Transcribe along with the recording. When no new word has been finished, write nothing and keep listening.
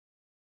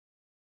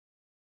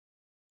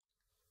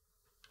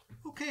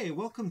Okay,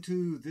 welcome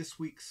to this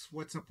week's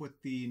What's Up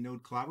with the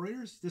Node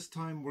collaborators. This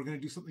time we're going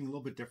to do something a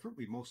little bit different.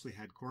 We mostly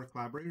had core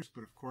collaborators,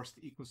 but of course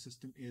the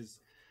ecosystem is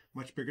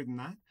much bigger than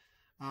that.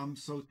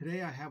 So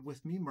today I have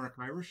with me Mark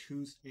Irish,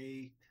 who's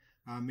a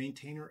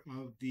maintainer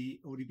of the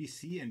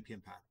odbc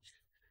NPM package.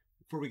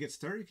 Before we get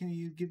started, can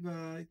you give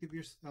a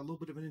little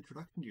bit of an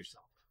introduction to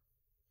yourself?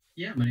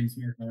 Yeah, my name's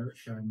Mark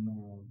Irish. I'm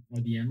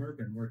IBMer.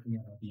 Been working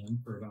at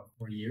IBM for about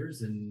 4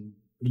 years, and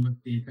pretty much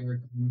the entire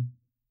time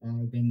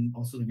I've been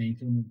also the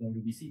maintainer of the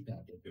odbc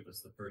package. It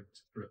was the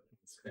first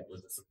that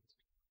was a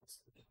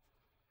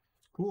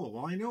Cool.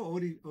 Well, I know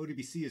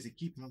odbc is a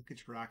key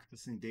package for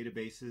accessing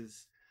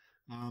databases.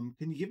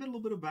 Can you give it a little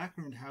bit of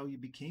background how you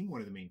became one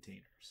of the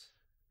maintainers?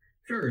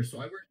 Sure. So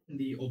I work in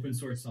the open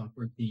source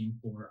software team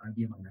for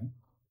IBM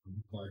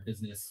for our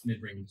business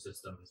mid-range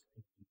systems.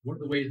 One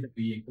of the ways that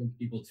we encourage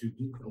people to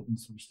use open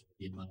source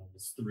IBM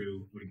is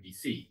through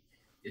odbc.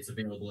 It's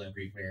available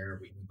everywhere.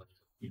 We have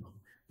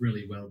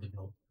really well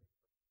developed.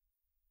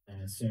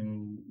 So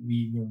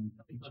we were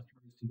telling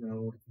customers to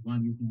go, if you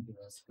want to use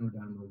Node.js, go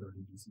download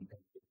odbc.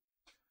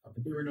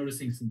 But they were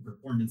noticing some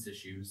performance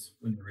issues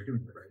when they were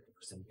doing it right. They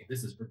were saying,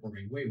 this is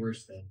performing way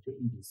worse than the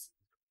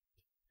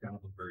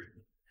Java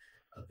version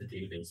of the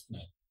database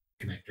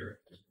connector.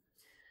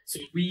 So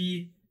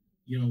we,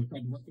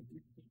 tried to work with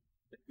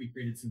we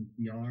created some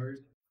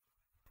PRs,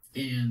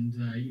 and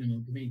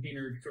the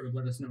maintainer sort of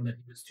let us know that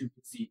he was too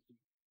busy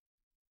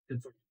to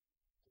sort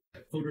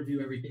of code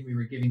review everything we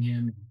were giving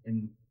him,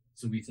 and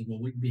so we said, well,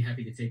 we'd be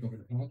happy to take over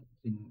the package,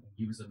 and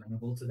he was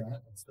amenable to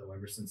that. And so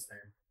ever since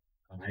then,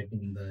 I've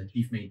been the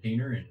chief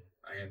maintainer, and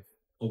I have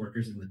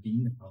coworkers in the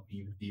team that help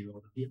me review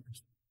all the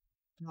papers.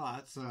 Oh,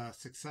 that's a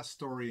success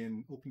story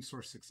in open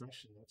source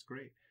succession. That's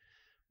great.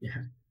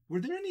 Yeah.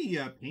 Were there any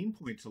pain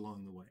points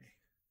along the way?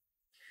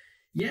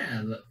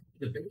 Yeah,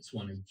 the biggest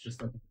one is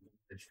just like a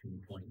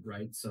pain point,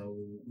 right? So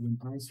when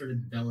I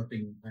started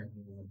developing, I had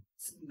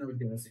some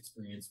Node.js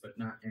experience, but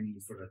not any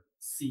sort of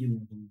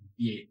C-level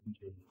V8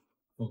 engine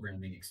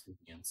programming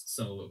experience.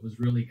 So it was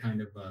really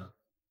kind of a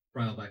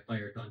trial by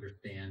fire to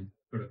understand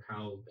sort of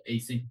how the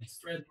asynchronous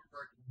threads were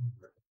working,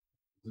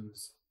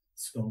 lose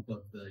scope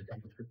of the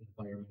JavaScript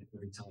environment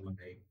every time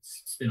I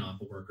spin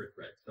off a worker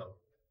thread.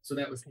 So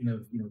that was kind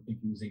of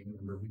confusing. I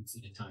remember weeks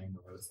at a time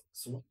where I was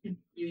so I can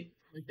create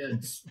like a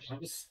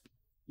JavaScript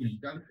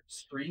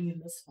string in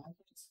this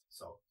context.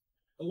 So,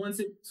 but once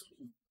it sort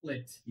of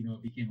clicked,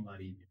 it became a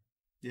lot easier.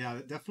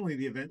 Yeah, definitely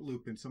the event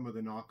loop and some of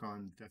the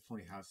knock-on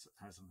definitely has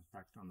an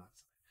effect on that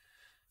side.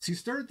 So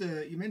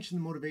you mentioned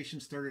the motivation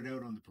started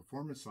out on the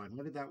performance side.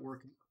 How did that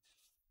work?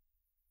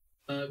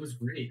 It was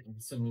great. And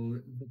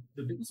so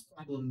the biggest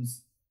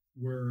problems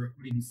were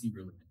odbc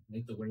related,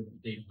 right? The way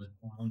that data was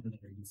bound to the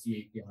odbc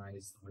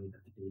APIs, the way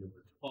that the data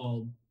was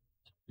called.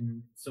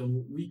 And so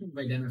we kind of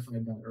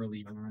identified that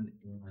early on,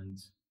 and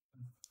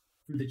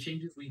through the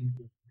changes we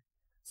made,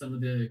 some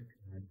of the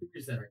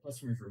features that our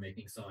customers were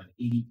making saw an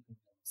 80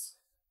 times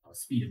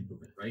speed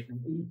improvement, right?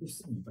 Not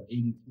 80%, but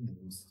 80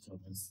 times. So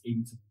that's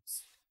 80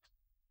 times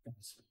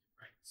faster,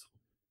 right? So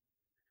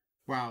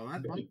Wow,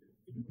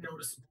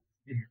 noticeable.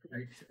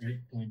 Right,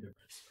 kind of.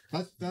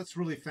 That's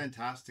really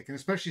fantastic, and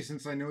especially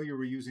since I know you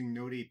were using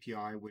Node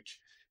API,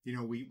 which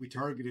we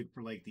targeted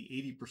for like the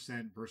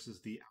 80% versus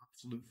the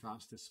absolute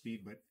fastest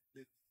speed. But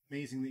it's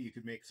amazing that you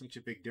could make such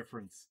a big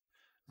difference.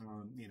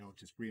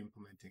 Just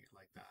re-implementing it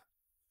like that.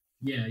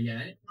 Yeah.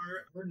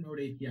 Our Node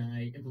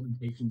API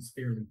implementation is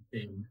fairly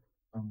thin.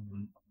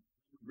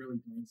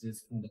 Really does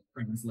is kind of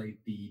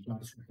translate the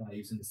JavaScript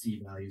values into C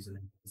values and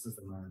then passes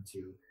them on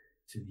to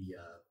the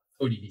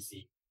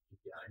odbc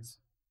APIs.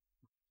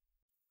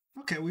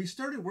 Okay, well, you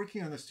started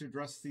working on this to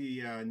address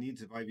the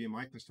needs of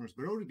IBMI customers,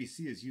 but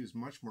odbc is used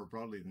much more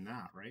broadly than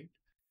that, right?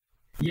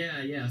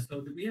 Yeah.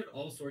 So we have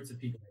all sorts of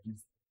people that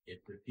use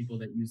it. There are people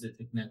that use it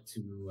to connect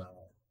to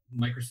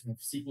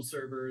Microsoft SQL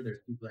Server.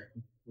 There's people that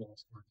can all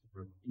sorts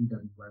of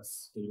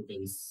AWS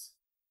database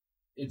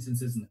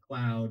instances in the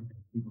cloud.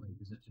 People that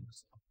use it to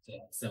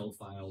Excel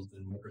files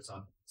and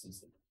Microsoft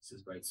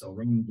instances, right? So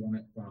running the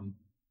gamut from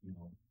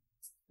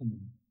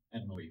I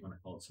don't know what you want to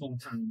call it,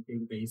 small-time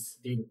database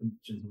data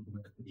connections to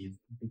these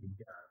big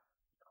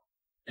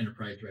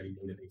enterprise-ready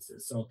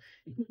databases. So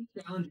it can be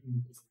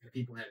challenging because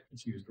people have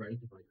issues, right?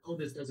 They're like, oh,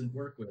 this doesn't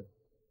work with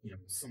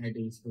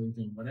Sybase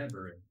version,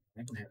 whatever. And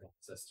I can have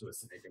access to a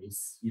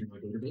Sybase,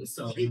 database.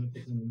 So I'm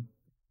picking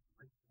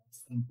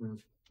for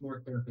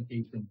more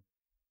clarification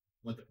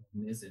what the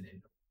problem is and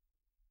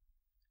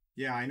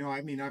Yeah, I know.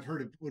 I mean, I've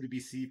heard of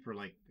odbc for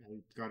like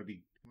it's got to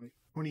be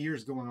 20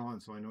 years going on,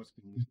 so I know it's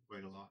been used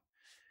quite a lot.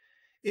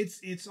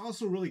 It's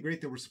also really great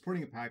that we're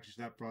supporting a package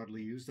that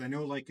broadly used. I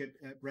know, like at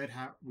Red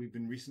Hat, we've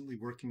been recently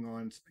working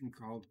on something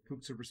called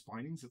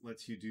kube-service-bindings that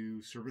lets you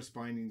do service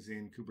bindings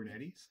in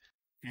Kubernetes.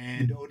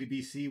 And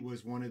odbc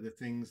was one of the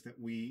things that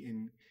we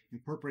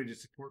incorporated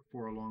support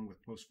for, along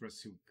with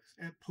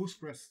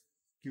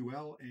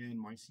PostgreSQL and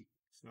MySQL.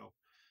 So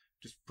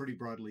just pretty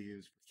broadly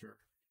used for sure.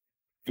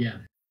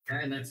 Yeah,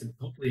 and that's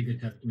hopefully a good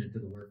testament to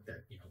the work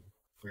that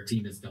our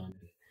team has done.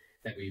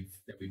 that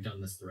we've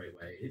done this the right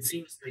way. It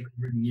seems like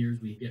over the years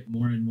we get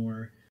more and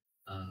more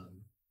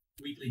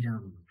weekly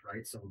downloads,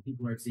 right? So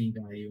people are seeing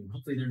value, and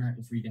hopefully they're not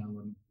just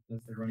re-downloading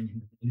because they're running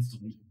into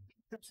installation.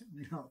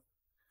 No.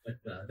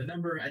 But the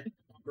number, I think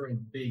the number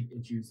of big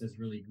issues has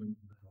really grown in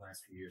the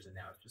last few years, and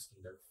now it's just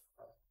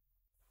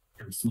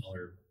kind of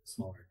smaller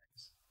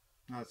things.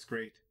 That's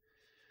great.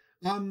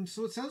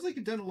 So it sounds like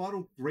you've done a lot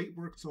of great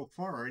work so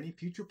far. Any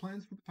future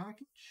plans for the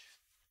package?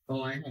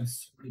 Oh, I have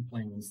so many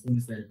plans,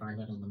 things that if I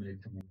had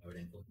unlimited time, I would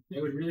implement.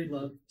 I would really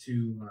love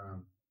to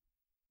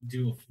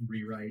do a full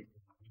rewrite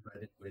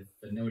with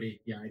the Node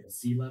API to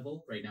C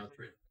level. Right now, it's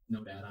written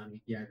Node add-on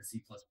API to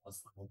C++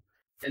 level.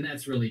 And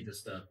that's really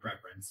just a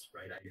preference,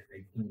 right? I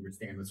can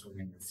understand what's going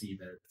on in C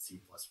better than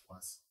C++.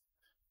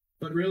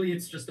 But really,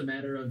 it's just a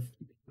matter of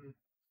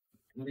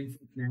adding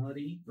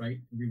functionality, right?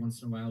 Every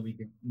once in a while, we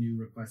get new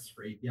requests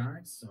for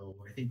APIs. So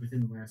I think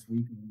within the last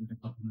week, we added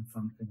a couple new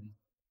functions.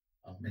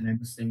 And then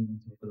just staying on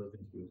top of those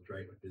issues,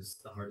 right? Which is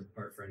the hardest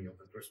part for any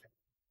open source.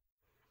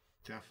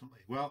 Definitely.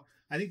 Well,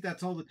 I think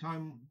that's all the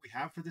time we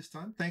have for this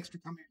time. Thanks for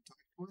coming to talk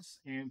to us,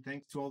 and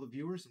thanks to all the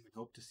viewers, and we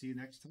hope to see you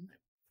next time.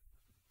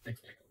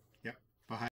 Thanks, Michael.